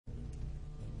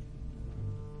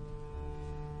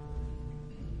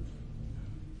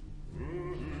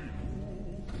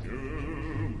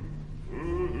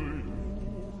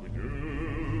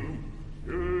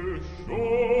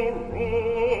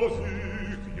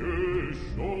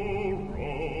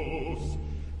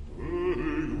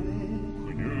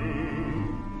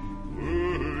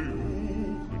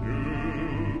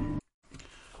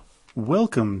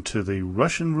Welcome to the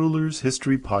Russian Rulers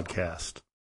History Podcast,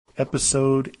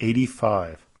 Episode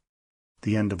 85,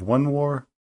 The End of One War,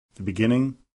 the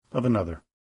Beginning of Another.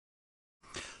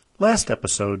 Last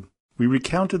episode, we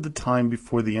recounted the time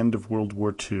before the end of World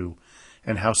War II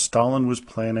and how Stalin was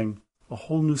planning a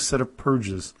whole new set of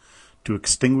purges to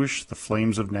extinguish the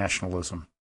flames of nationalism.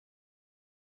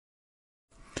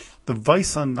 The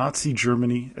vice on Nazi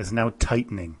Germany is now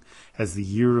tightening as the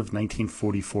year of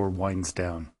 1944 winds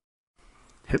down.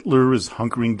 Hitler is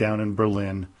hunkering down in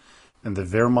Berlin, and the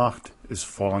Wehrmacht is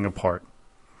falling apart.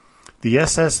 The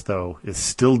SS, though, is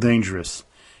still dangerous,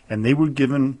 and they were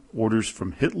given orders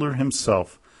from Hitler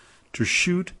himself to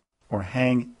shoot or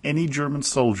hang any German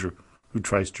soldier who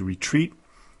tries to retreat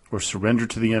or surrender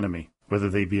to the enemy, whether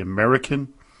they be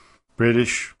American,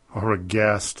 British, or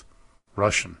aghast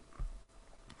Russian.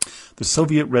 The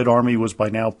Soviet Red Army was by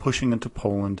now pushing into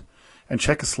Poland and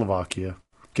Czechoslovakia,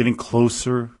 getting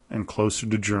closer and closer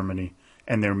to Germany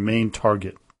and their main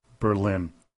target,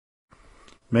 Berlin.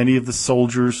 Many of the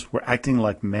soldiers were acting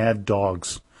like mad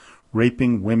dogs,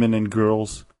 raping women and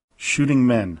girls, shooting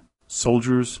men,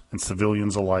 soldiers and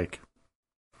civilians alike.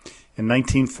 In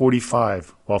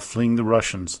 1945, while fleeing the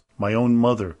Russians, my own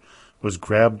mother was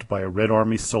grabbed by a Red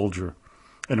Army soldier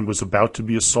and was about to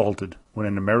be assaulted when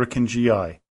an American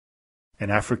GI, an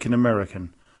African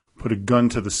American, put a gun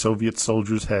to the Soviet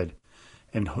soldier's head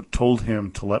and told him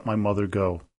to let my mother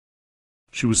go.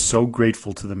 She was so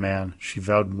grateful to the man, she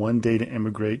vowed one day to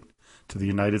immigrate to the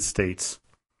United States.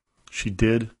 She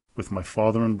did with my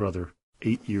father and brother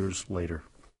 8 years later.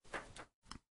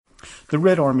 The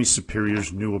Red Army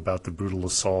superiors knew about the brutal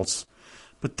assaults,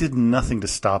 but did nothing to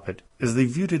stop it, as they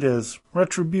viewed it as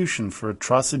retribution for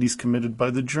atrocities committed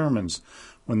by the Germans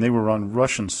when they were on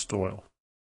Russian soil.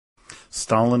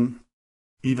 Stalin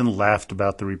even laughed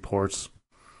about the reports,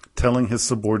 telling his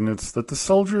subordinates that the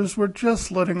soldiers were just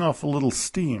letting off a little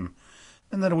steam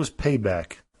and that it was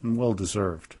payback and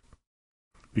well-deserved.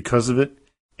 Because of it,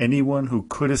 anyone who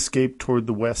could escape toward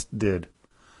the west did.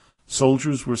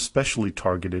 Soldiers were especially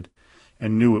targeted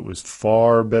and knew it was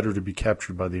far better to be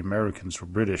captured by the Americans or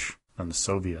British than the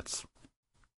Soviets.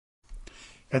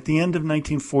 At the end of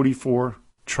 1944,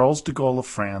 Charles de Gaulle of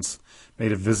France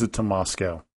made a visit to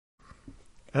Moscow.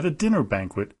 At a dinner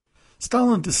banquet,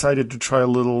 Stalin decided to try a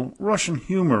little Russian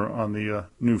humor on the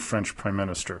new French Prime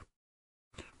Minister.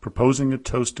 Proposing a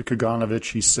toast to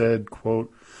Kaganovich, he said,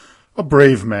 quote, "A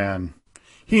brave man.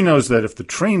 He knows that if the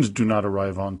trains do not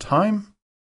arrive on time,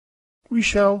 we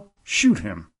shall shoot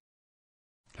him."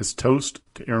 His toast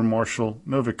to Air Marshal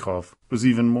Novikov was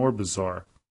even more bizarre.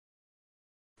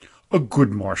 "A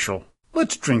good marshal.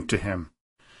 Let's drink to him.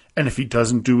 And if he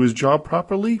doesn't do his job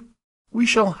properly, we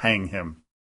shall hang him."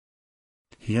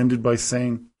 He ended by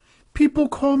saying, "People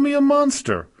call me a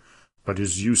monster, but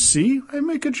as you see, I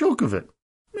make a joke of it.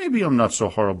 Maybe I'm not so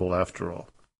horrible after all."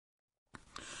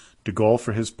 De Gaulle,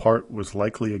 for his part, was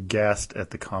likely aghast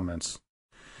at the comments.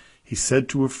 He said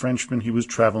to a Frenchman he was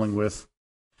traveling with,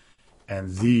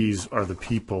 "And these are the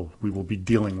people we will be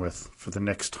dealing with for the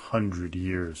next 100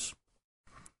 years.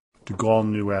 De Gaulle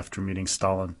knew after meeting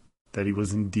Stalin that he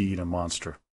was indeed a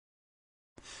monster.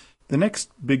 The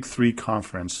next Big Three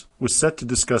conference was set to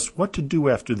discuss what to do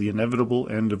after the inevitable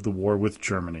end of the war with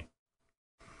Germany.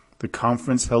 The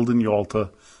conference held in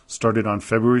Yalta started on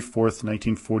February 4th,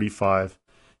 1945,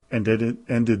 and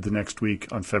ended the next week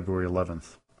on February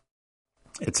 11th.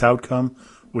 Its outcome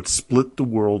would split the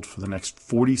world for the next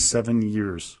 47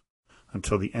 years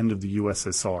until the end of the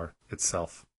USSR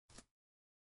itself.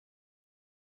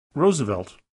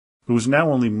 Roosevelt, who was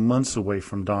now only months away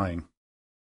from dying,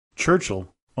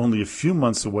 Churchill, only a few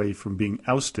months away from being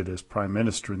ousted as prime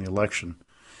minister in the election,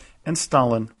 and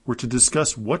Stalin were to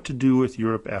discuss what to do with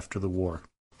Europe after the war.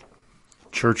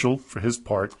 Churchill, for his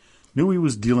part, knew he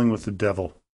was dealing with the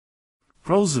devil.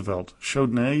 Roosevelt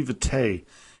showed naivete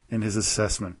in his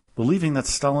assessment, believing that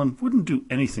Stalin wouldn't do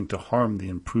anything to harm the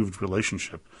improved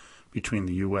relationship between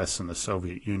the U.S. and the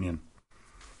Soviet Union.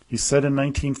 He said in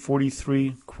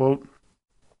 1943, quote,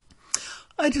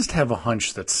 "I just have a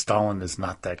hunch that Stalin is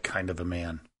not that kind of a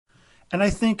man. And I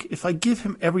think if I give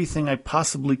him everything I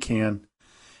possibly can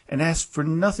and ask for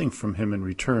nothing from him in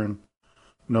return,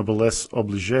 noblesse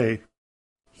oblige,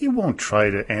 he won't try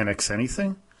to annex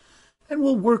anything and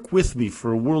will work with me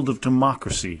for a world of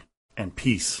democracy and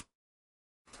peace."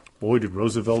 Boy, did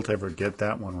Roosevelt ever get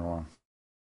that one wrong.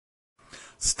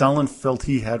 Stalin felt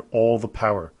he had all the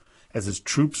power, as his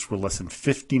troops were less than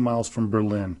 50 miles from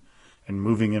Berlin and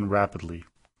moving in rapidly.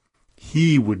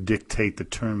 He would dictate the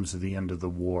terms of the end of the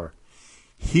war.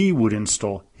 He would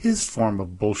install his form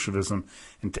of Bolshevism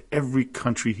into every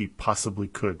country he possibly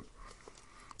could.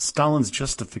 Stalin's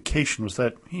justification was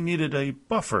that he needed a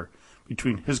buffer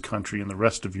between his country and the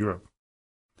rest of Europe,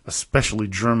 especially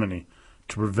Germany,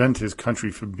 to prevent his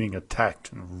country from being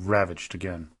attacked and ravaged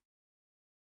again.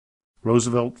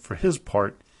 Roosevelt, for his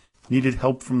part, needed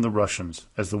help from the Russians,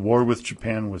 as the war with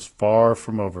Japan was far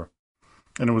from over,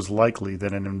 and it was likely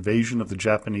that an invasion of the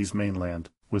Japanese mainland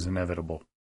was inevitable.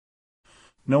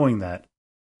 Knowing that,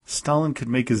 Stalin could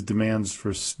make his demands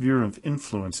for a sphere of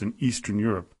influence in Eastern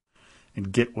Europe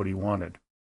and get what he wanted.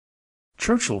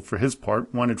 Churchill, for his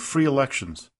part, wanted free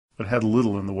elections, but had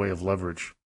little in the way of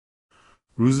leverage.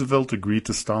 Roosevelt agreed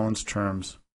to Stalin's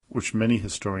terms, which many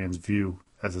historians view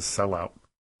as a sellout.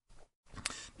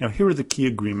 Now here are the key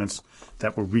agreements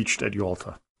that were reached at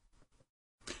Yalta.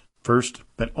 First,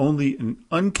 that only an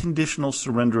unconditional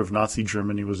surrender of Nazi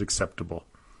Germany was acceptable.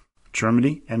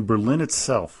 Germany and Berlin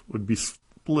itself would be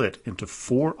split into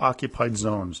 4 occupied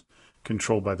zones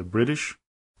controlled by the British,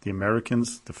 the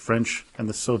Americans, the French, and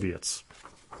the Soviets.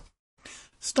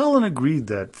 Stalin agreed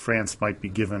that France might be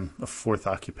given a 4th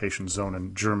occupation zone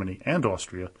in Germany and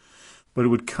Austria, but it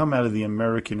would come out of the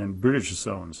American and British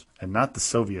zones and not the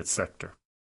Soviet sector.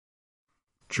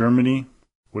 Germany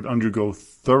would undergo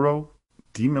thorough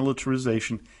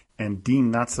demilitarization and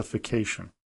denazification.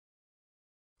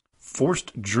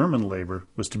 Forced German labor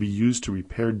was to be used to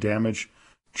repair damage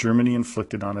Germany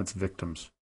inflicted on its victims.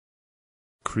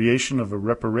 Creation of a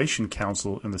reparation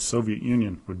council in the Soviet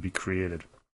Union would be created.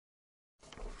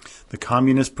 The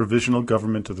Communist Provisional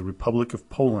Government of the Republic of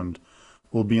Poland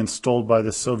will be installed by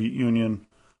the Soviet Union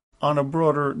on a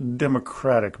broader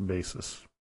democratic basis.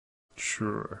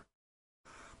 Sure.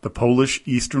 The Polish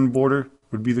eastern border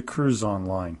would be the Curzon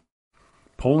Line.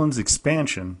 Poland's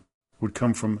expansion would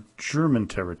come from German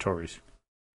territories.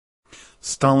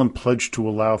 Stalin pledged to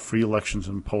allow free elections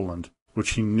in Poland,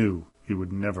 which he knew he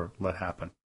would never let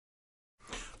happen.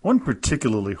 One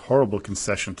particularly horrible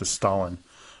concession to Stalin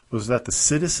was that the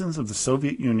citizens of the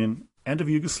Soviet Union and of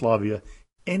Yugoslavia,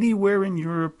 anywhere in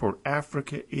Europe or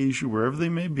Africa, Asia, wherever they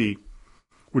may be,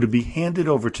 were to be handed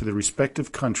over to their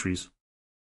respective countries,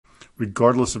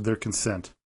 regardless of their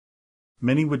consent.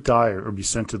 Many would die or be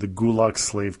sent to the Gulag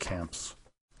slave camps.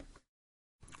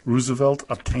 Roosevelt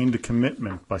obtained a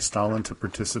commitment by Stalin to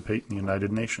participate in the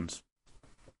United Nations.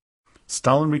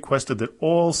 Stalin requested that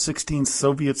all 16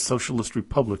 Soviet socialist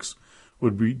republics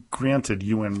would be granted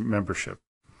UN membership.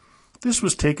 This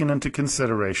was taken into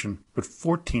consideration, but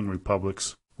 14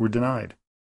 republics were denied.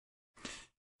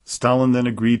 Stalin then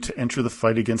agreed to enter the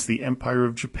fight against the Empire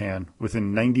of Japan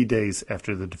within 90 days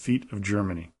after the defeat of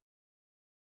Germany.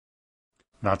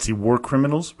 Nazi war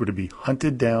criminals were to be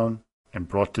hunted down and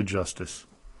brought to justice.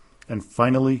 And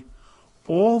finally,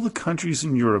 all the countries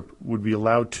in Europe would be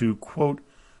allowed to, quote,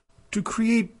 to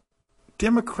create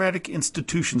democratic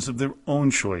institutions of their own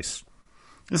choice.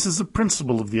 This is a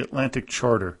principle of the Atlantic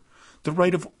Charter, the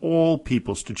right of all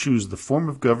peoples to choose the form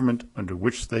of government under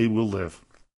which they will live.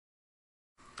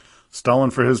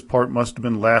 Stalin, for his part, must have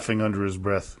been laughing under his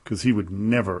breath, because he would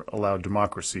never allow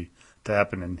democracy to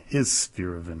happen in his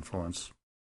sphere of influence.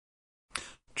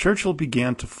 Churchill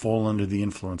began to fall under the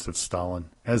influence of Stalin,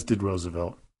 as did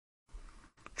Roosevelt.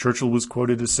 Churchill was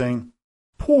quoted as saying,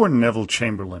 "Poor Neville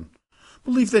Chamberlain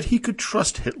believed that he could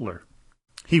trust Hitler.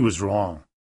 He was wrong.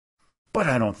 But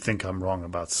I don't think I'm wrong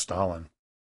about Stalin."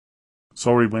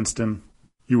 Sorry, Winston,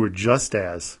 you were just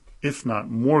as, if not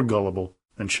more gullible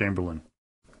than Chamberlain.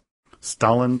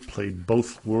 Stalin played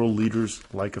both world leaders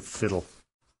like a fiddle.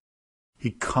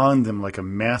 He conned them like a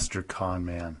master con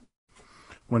man.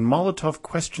 When Molotov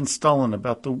questioned Stalin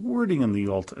about the wording in the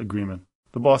Yalta Agreement,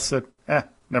 the boss said,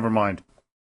 never mind.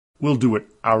 We'll do it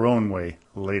our own way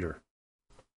later.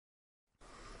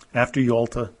 After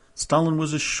Yalta, Stalin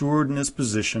was assured in his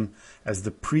position as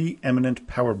the preeminent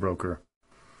power broker,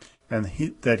 and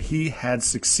that he had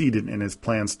succeeded in his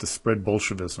plans to spread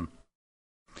Bolshevism.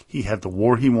 He had the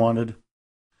war he wanted,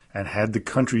 and had the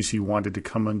countries he wanted to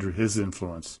come under his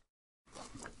influence.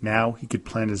 Now he could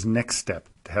plan his next step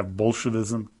to have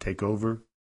Bolshevism take over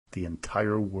the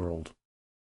entire world.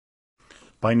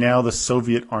 By now the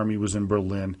Soviet army was in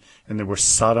Berlin, and they were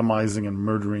sodomizing and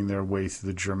murdering their way through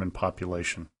the German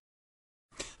population.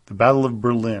 The Battle of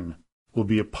Berlin will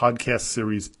be a podcast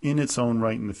series in its own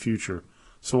right in the future,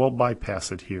 so I'll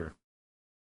bypass it here.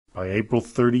 By April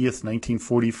 30th,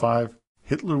 1945,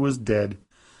 Hitler was dead,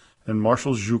 and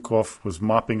Marshal Zhukov was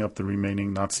mopping up the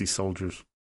remaining Nazi soldiers.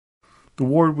 The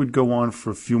war would go on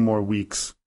for a few more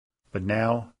weeks, but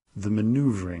now the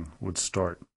maneuvering would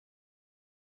start.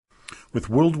 With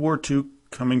World War II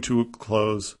coming to a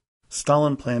close,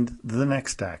 Stalin planned the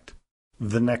next act,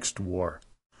 the next war,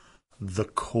 the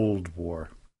Cold War.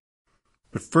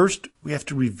 But first, we have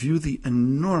to review the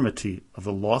enormity of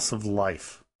the loss of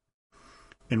life.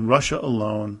 In Russia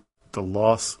alone, the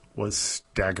loss was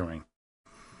staggering.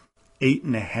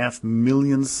 8.5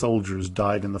 million soldiers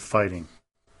died in the fighting.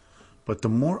 But the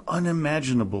more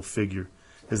unimaginable figure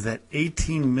is that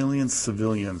 18 million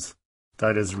civilians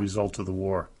died as a result of the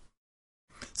war.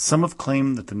 Some have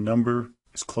claimed that the number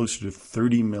is closer to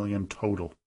 30 million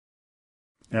total.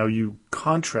 Now you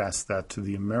contrast that to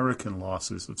the American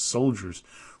losses of soldiers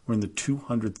were in the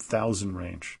 200,000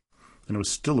 range, and it was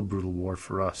still a brutal war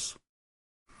for us.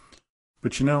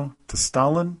 But to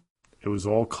Stalin, it was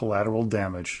all collateral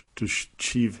damage to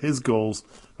achieve his goals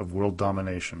of world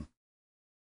domination.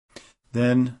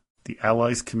 Then the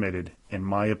Allies committed, in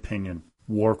my opinion,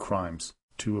 war crimes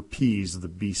to appease the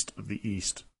beast of the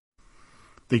East.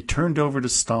 They turned over to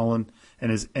Stalin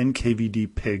and his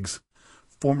NKVD pigs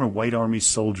former White Army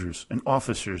soldiers and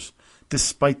officers,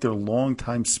 despite their long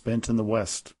time spent in the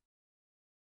West.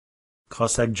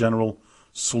 Cossack General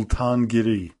Sultan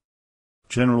Giri,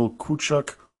 General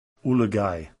Kuchuk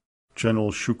Ulagai,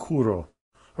 General Shukuro,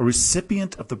 a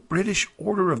recipient of the British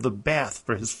Order of the Bath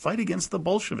for his fight against the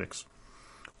Bolsheviks.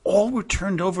 All were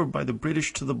turned over by the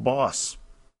British to the boss,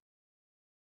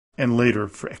 and later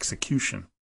for execution.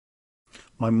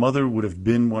 My mother would have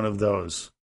been one of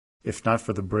those, if not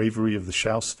for the bravery of the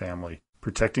Schaus family,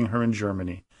 protecting her in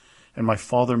Germany, and my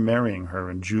father marrying her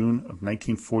in June of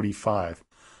 1945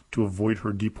 to avoid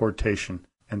her deportation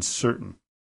and certain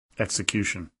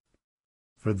execution.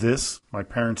 For this, my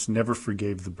parents never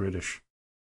forgave the British.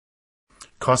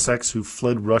 Cossacks who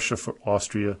fled Russia for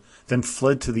Austria, then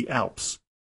fled to the Alps,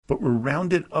 but were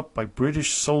rounded up by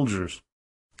British soldiers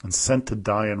and sent to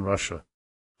die in Russia.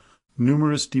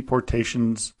 Numerous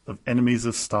deportations of enemies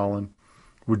of Stalin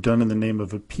were done in the name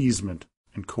of appeasement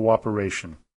and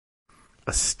cooperation,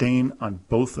 a stain on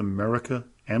both America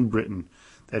and Britain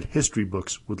that history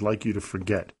books would like you to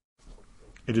forget.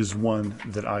 It is one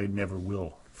that I never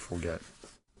will forget.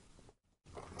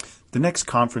 The next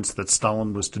conference that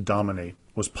Stalin was to dominate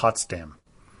was Potsdam,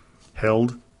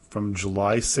 held from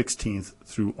July 16th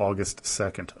through August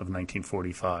 2nd of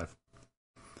 1945.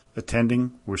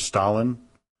 Attending were Stalin,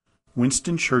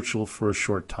 Winston Churchill for a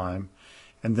short time,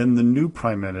 and then the new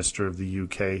Prime Minister of the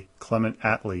UK, Clement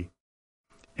Attlee,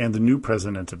 and the new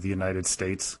President of the United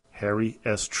States, Harry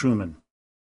S. Truman.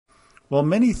 While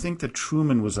many think that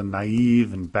Truman was a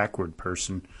naive and backward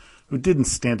person who didn't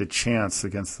stand a chance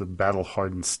against the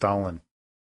battle-hardened Stalin,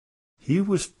 he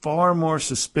was far more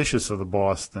suspicious of the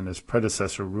boss than his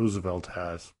predecessor Roosevelt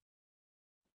has.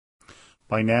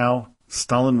 By now,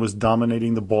 Stalin was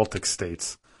dominating the Baltic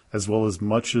states, as well as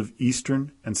much of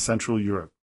Eastern and Central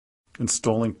Europe,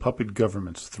 installing puppet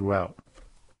governments throughout.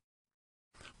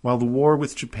 While the war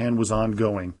with Japan was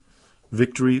ongoing,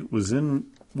 victory was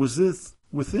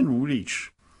within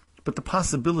reach, but the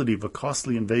possibility of a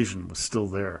costly invasion was still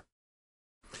there.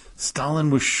 Stalin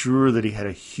was sure that he had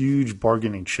a huge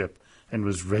bargaining chip and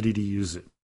was ready to use it.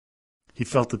 He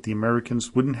felt that the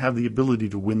Americans wouldn't have the ability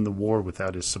to win the war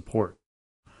without his support.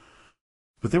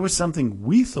 But there was something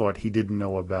we thought he didn't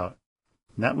know about,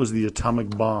 and that was the atomic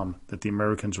bomb that the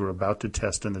Americans were about to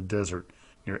test in the desert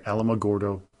near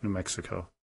Alamogordo, New Mexico.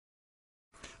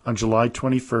 On July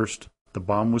 21st, the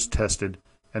bomb was tested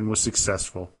and was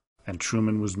successful, and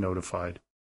Truman was notified.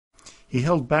 He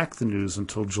held back the news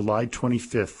until July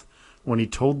 25th, when he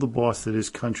told the boss that his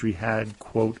country had,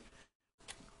 quote,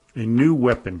 a new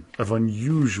weapon of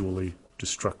unusually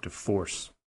destructive force.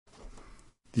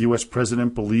 The U.S.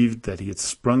 president believed that he had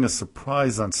sprung a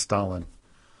surprise on Stalin,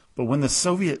 but when the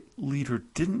Soviet leader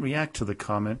didn't react to the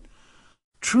comment,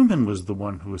 Truman was the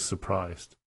one who was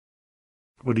surprised.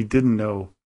 What he didn't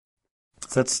know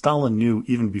is that Stalin knew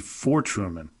even before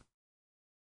Truman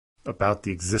about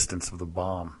the existence of the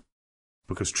bomb,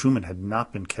 because Truman had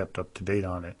not been kept up to date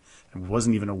on it and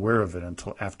wasn't even aware of it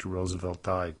until after Roosevelt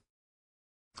died.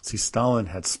 See, Stalin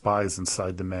had spies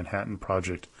inside the Manhattan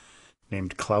Project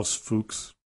named Klaus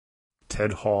Fuchs,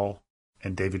 Ted Hall,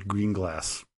 and David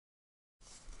Greenglass.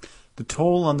 The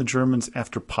toll on the Germans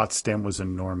after Potsdam was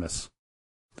enormous.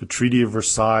 The Treaty of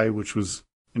Versailles, which was,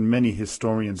 in many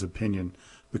historians' opinion,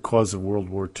 the cause of World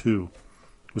War II,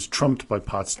 was trumped by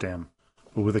Potsdam,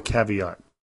 but with a caveat.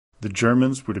 The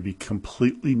Germans were to be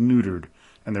completely neutered,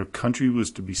 and their country was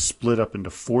to be split up into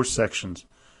 4 sections,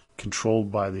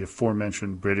 controlled by the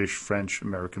aforementioned British, French,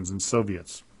 Americans, and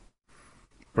Soviets.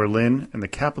 Berlin and the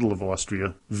capital of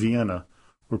Austria, Vienna,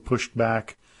 were pushed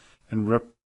back and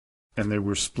they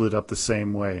were split up the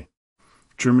same way.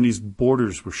 Germany's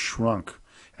borders were shrunk,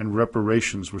 and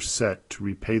reparations were set to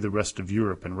repay the rest of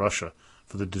Europe and Russia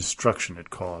for the destruction it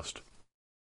caused.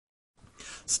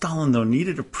 Stalin, though,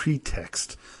 needed a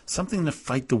pretext, something to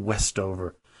fight the West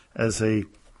over, as a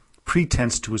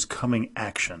pretense to his coming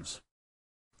actions.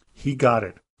 He got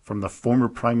it from the former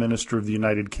Prime Minister of the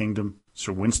United Kingdom,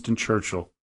 Sir Winston Churchill,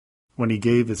 when he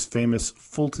gave his famous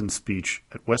Fulton speech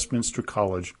at Westminster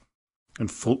College in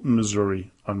Fulton,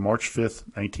 Missouri, on March 5,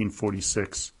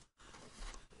 1946.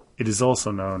 It is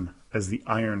also known as the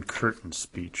Iron Curtain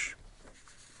speech.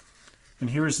 And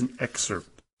here is an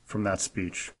excerpt from that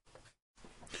speech.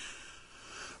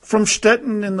 From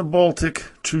Stettin in the Baltic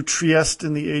to Trieste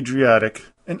in the Adriatic,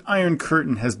 an iron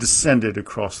curtain has descended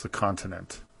across the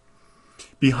continent.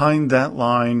 Behind that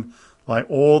line lie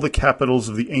all the capitals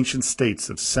of the ancient states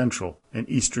of Central and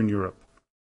Eastern Europe.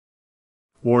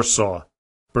 Warsaw,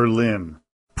 Berlin,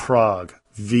 Prague,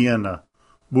 Vienna,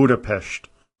 Budapest,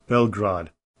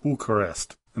 Belgrade,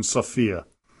 Bucharest, and Sofia,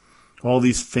 all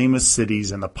these famous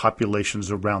cities and the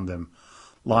populations around them,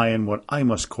 lie in what I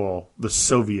must call the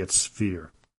Soviet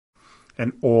sphere,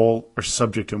 and all are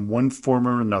subject in one form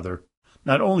or another,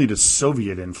 not only to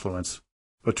Soviet influence,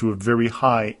 but to a very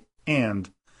high and,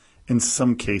 in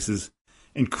some cases,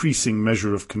 increasing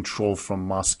measure of control from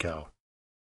Moscow.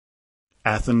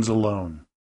 Athens alone,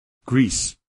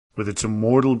 Greece, with its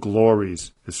immortal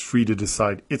glories, is free to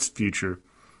decide its future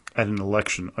at an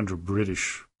election under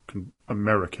British,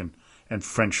 American, and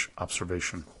French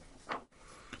observation.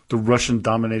 The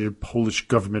Russian-dominated Polish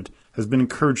government has been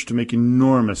encouraged to make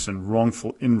enormous and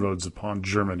wrongful inroads upon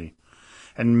Germany,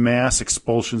 and mass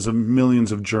expulsions of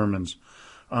millions of Germans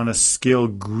on a scale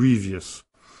grievous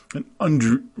and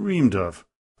undreamed of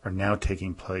are now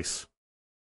taking place.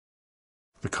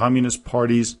 The communist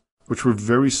parties, which were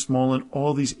very small in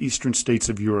all these eastern states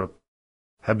of Europe,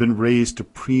 have been raised to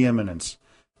preeminence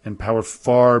and power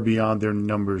far beyond their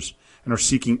numbers and are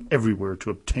seeking everywhere to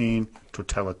obtain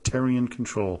totalitarian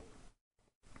control.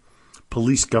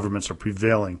 Police governments are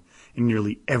prevailing in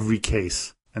nearly every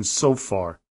case, and so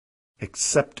far,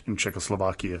 except in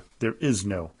Czechoslovakia, there is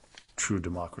no true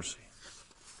democracy.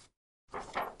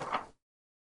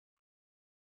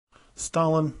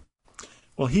 Stalin,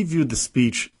 well, he viewed the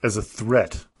speech as a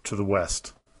threat to the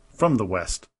West, from the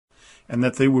West, and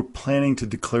that they were planning to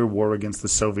declare war against the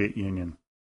Soviet Union.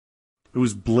 It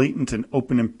was blatant and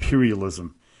open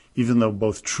imperialism, even though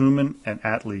both Truman and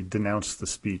Attlee denounced the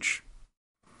speech.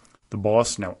 The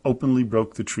boss now openly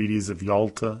broke the treaties of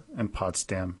Yalta and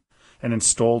Potsdam and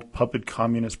installed puppet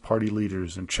Communist Party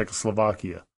leaders in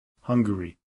Czechoslovakia,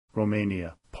 Hungary,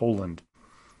 Romania, Poland,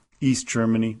 East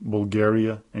Germany,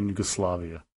 Bulgaria, and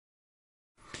Yugoslavia.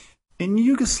 In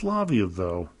Yugoslavia,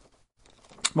 though,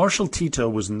 Marshal Tito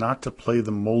was not to play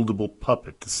the moldable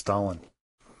puppet to Stalin.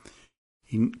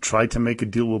 He tried to make a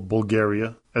deal with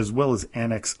Bulgaria, as well as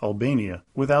annex Albania,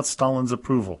 without Stalin's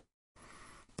approval.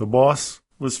 The boss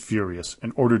was furious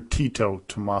and ordered Tito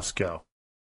to Moscow.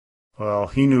 Well,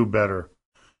 he knew better,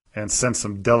 and sent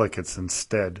some delegates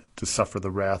instead to suffer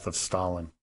the wrath of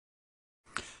Stalin.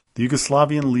 The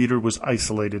Yugoslavian leader was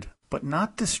isolated, but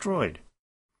not destroyed.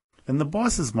 In the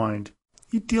boss's mind,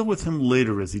 he'd deal with him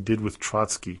later as he did with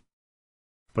Trotsky.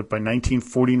 But by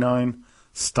 1949,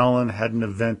 Stalin had an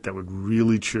event that would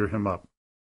really cheer him up.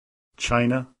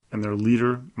 China and their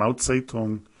leader, Mao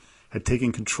Zedong, had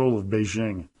taken control of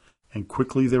Beijing and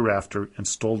quickly thereafter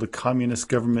installed a communist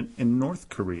government in North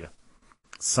Korea,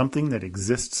 something that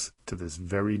exists to this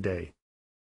very day.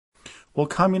 While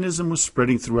communism was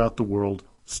spreading throughout the world,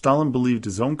 Stalin believed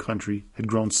his own country had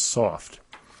grown soft,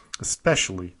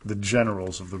 especially the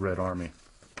generals of the Red Army.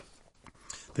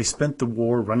 They spent the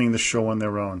war running the show on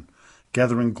their own,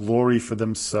 gathering glory for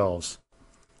themselves,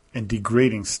 and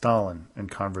degrading Stalin in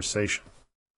conversation.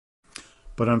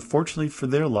 But unfortunately for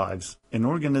their lives, an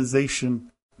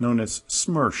organization known as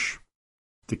SMERSH,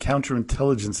 the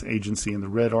counterintelligence agency in the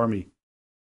Red Army,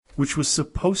 which was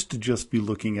supposed to just be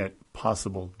looking at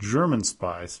possible German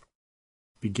spies,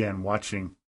 began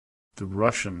watching the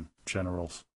Russian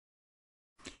generals.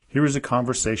 Here is a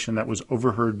conversation that was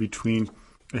overheard between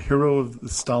a hero of the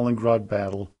Stalingrad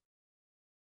battle,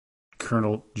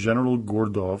 Colonel General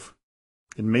Gordov,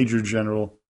 and Major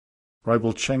General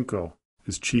Ryabchenko,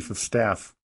 his chief of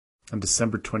staff, on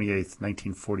December 28,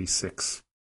 1946.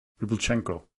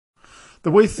 Ryabchenko: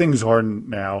 "The way things are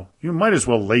now, you might as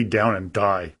well lay down and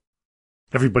die.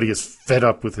 Everybody is fed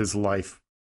up with his life.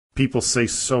 People say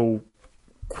so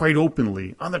quite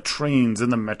openly, on the trains, in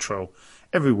the metro,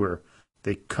 everywhere.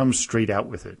 They come straight out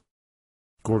with it."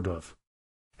 Gordov: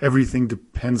 "Everything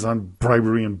depends on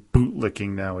bribery and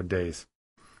bootlicking nowadays.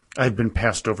 I've been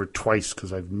passed over twice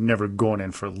because I've never gone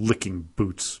in for licking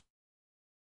boots."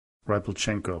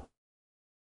 Ryabchenko: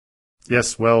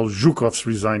 "Yes, well, Zhukov's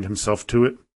resigned himself to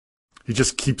it. He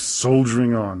just keeps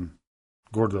soldiering on.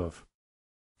 Gordov.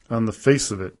 On the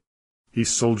face of it, he's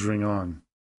soldiering on,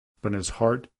 but in his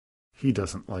heart, he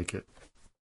doesn't like it.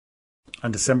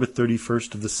 On December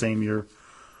 31st of the same year,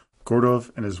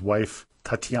 Gordov and his wife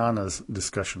Tatiana's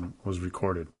discussion was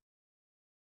recorded.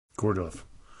 Gordov.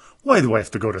 Why do I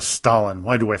have to go to Stalin?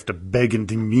 Why do I have to beg and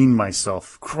demean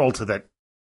myself? Crawl to that...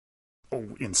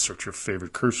 Oh, insert your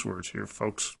favorite curse words here,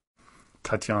 folks.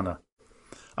 Tatiana.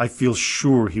 I feel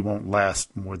sure he won't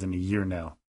last more than a year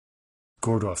now.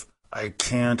 Gordov. I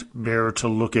can't bear to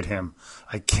look at him.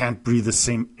 I can't breathe the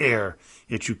same air,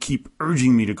 yet you keep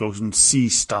urging me to go and see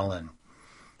Stalin.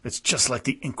 It's just like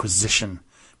the Inquisition.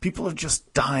 People are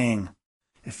just dying.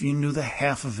 If you knew the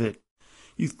half of it.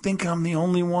 You think I'm the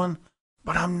only one,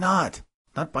 but I'm not.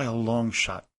 Not by a long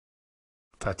shot.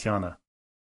 Tatiana.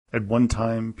 At one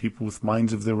time, people with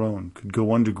minds of their own could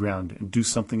go underground and do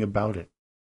something about it.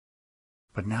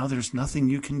 But now there's nothing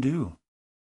you can do.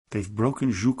 They've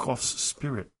broken Zhukov's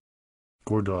spirit.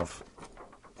 Gordov.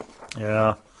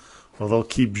 Yeah, well, they'll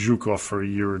keep Zhukov for a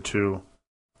year or two,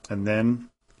 and then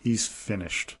he's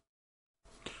finished.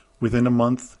 Within a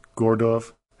month,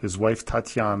 Gordov, his wife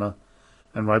Tatiana,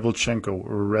 and Rybalchenko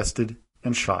were arrested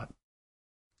and shot.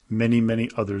 Many, many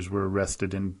others were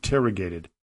arrested and interrogated,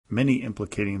 many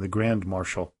implicating the Grand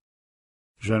Marshal,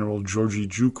 General Georgy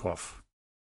Zhukov.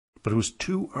 But it was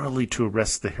too early to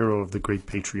arrest the hero of the Great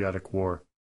Patriotic War.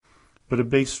 But a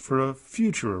base for a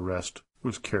future arrest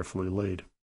was carefully laid.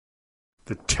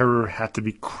 The terror had to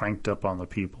be cranked up on the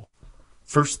people.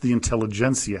 First, the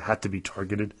intelligentsia had to be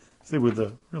targeted. They were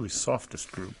the really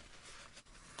softest group.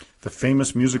 The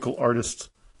famous musical artists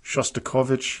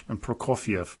Shostakovich and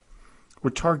Prokofiev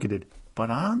were targeted, but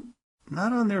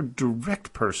not on their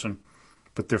direct person,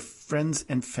 but their friends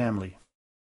and family.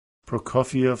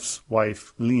 Prokofiev's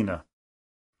wife, Lena,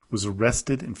 was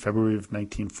arrested in February of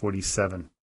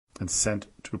 1947 and sent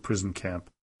to a prison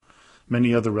camp.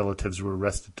 Many other relatives were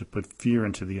arrested to put fear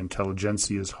into the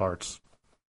intelligentsia's hearts.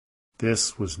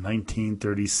 This was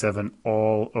 1937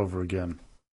 all over again.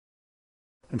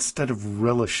 Instead of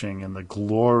relishing in the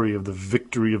glory of the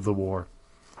victory of the war,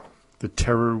 the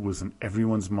terror was in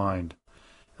everyone's mind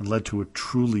and led to a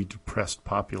truly depressed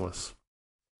populace.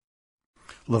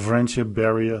 Lavrentiy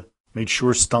Beria made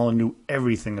sure Stalin knew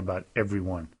everything about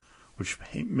everyone, which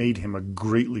made him a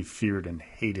greatly feared and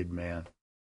hated man.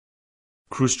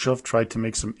 Khrushchev tried to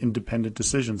make some independent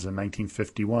decisions in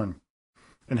 1951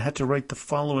 and had to write the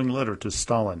following letter to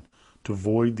Stalin to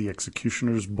avoid the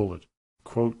executioner's bullet.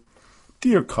 Quote,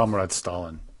 Dear Comrade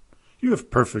Stalin, you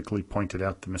have perfectly pointed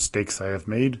out the mistakes I have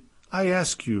made. I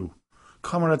ask you,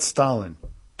 Comrade Stalin,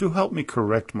 to help me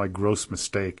correct my gross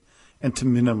mistake and to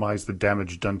minimize the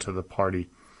damage done to the party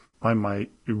by my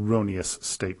erroneous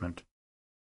statement.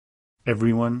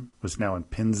 Everyone was now on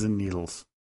pins and needles.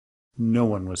 No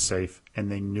one was safe, and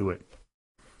they knew it.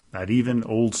 Not even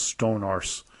old Stone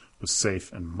Arse was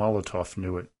safe, and Molotov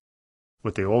knew it.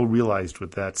 What they all realized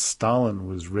was that Stalin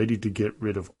was ready to get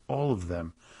rid of all of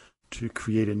them to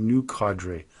create a new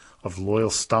cadre of loyal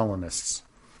Stalinists,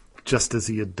 just as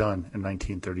he had done in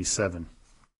 1937.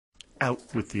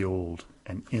 Out with the old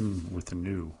and in with the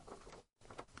new.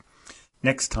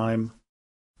 Next time,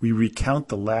 we recount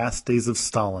the last days of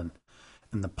Stalin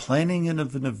and the planning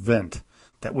of an event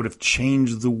that would have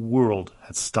changed the world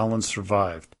had Stalin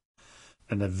survived,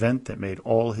 an event that made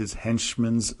all his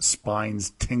henchmen's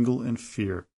spines tingle in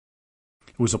fear.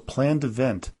 It was a planned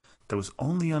event that was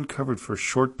only uncovered for a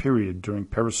short period during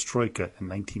Perestroika in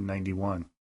 1991.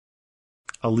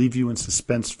 I'll leave you in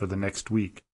suspense for the next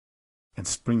week and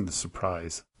spring the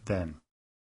surprise then.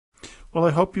 Well,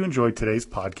 I hope you enjoyed today's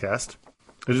podcast.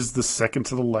 It is the second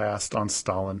to the last on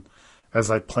Stalin, as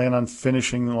I plan on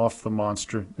finishing off the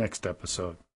monster next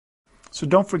episode. So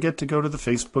don't forget to go to the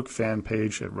Facebook fan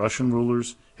page at Russian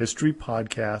Rulers History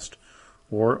Podcast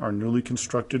or our newly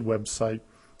constructed website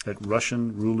at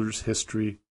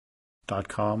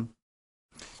RussianRulersHistory.com.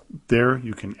 There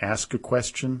you can ask a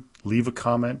question, leave a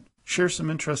comment, share some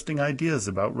interesting ideas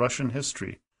about Russian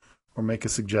history, or make a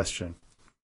suggestion.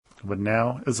 But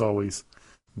now, as always,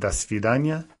 до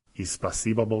свидания и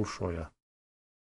спасибо большое.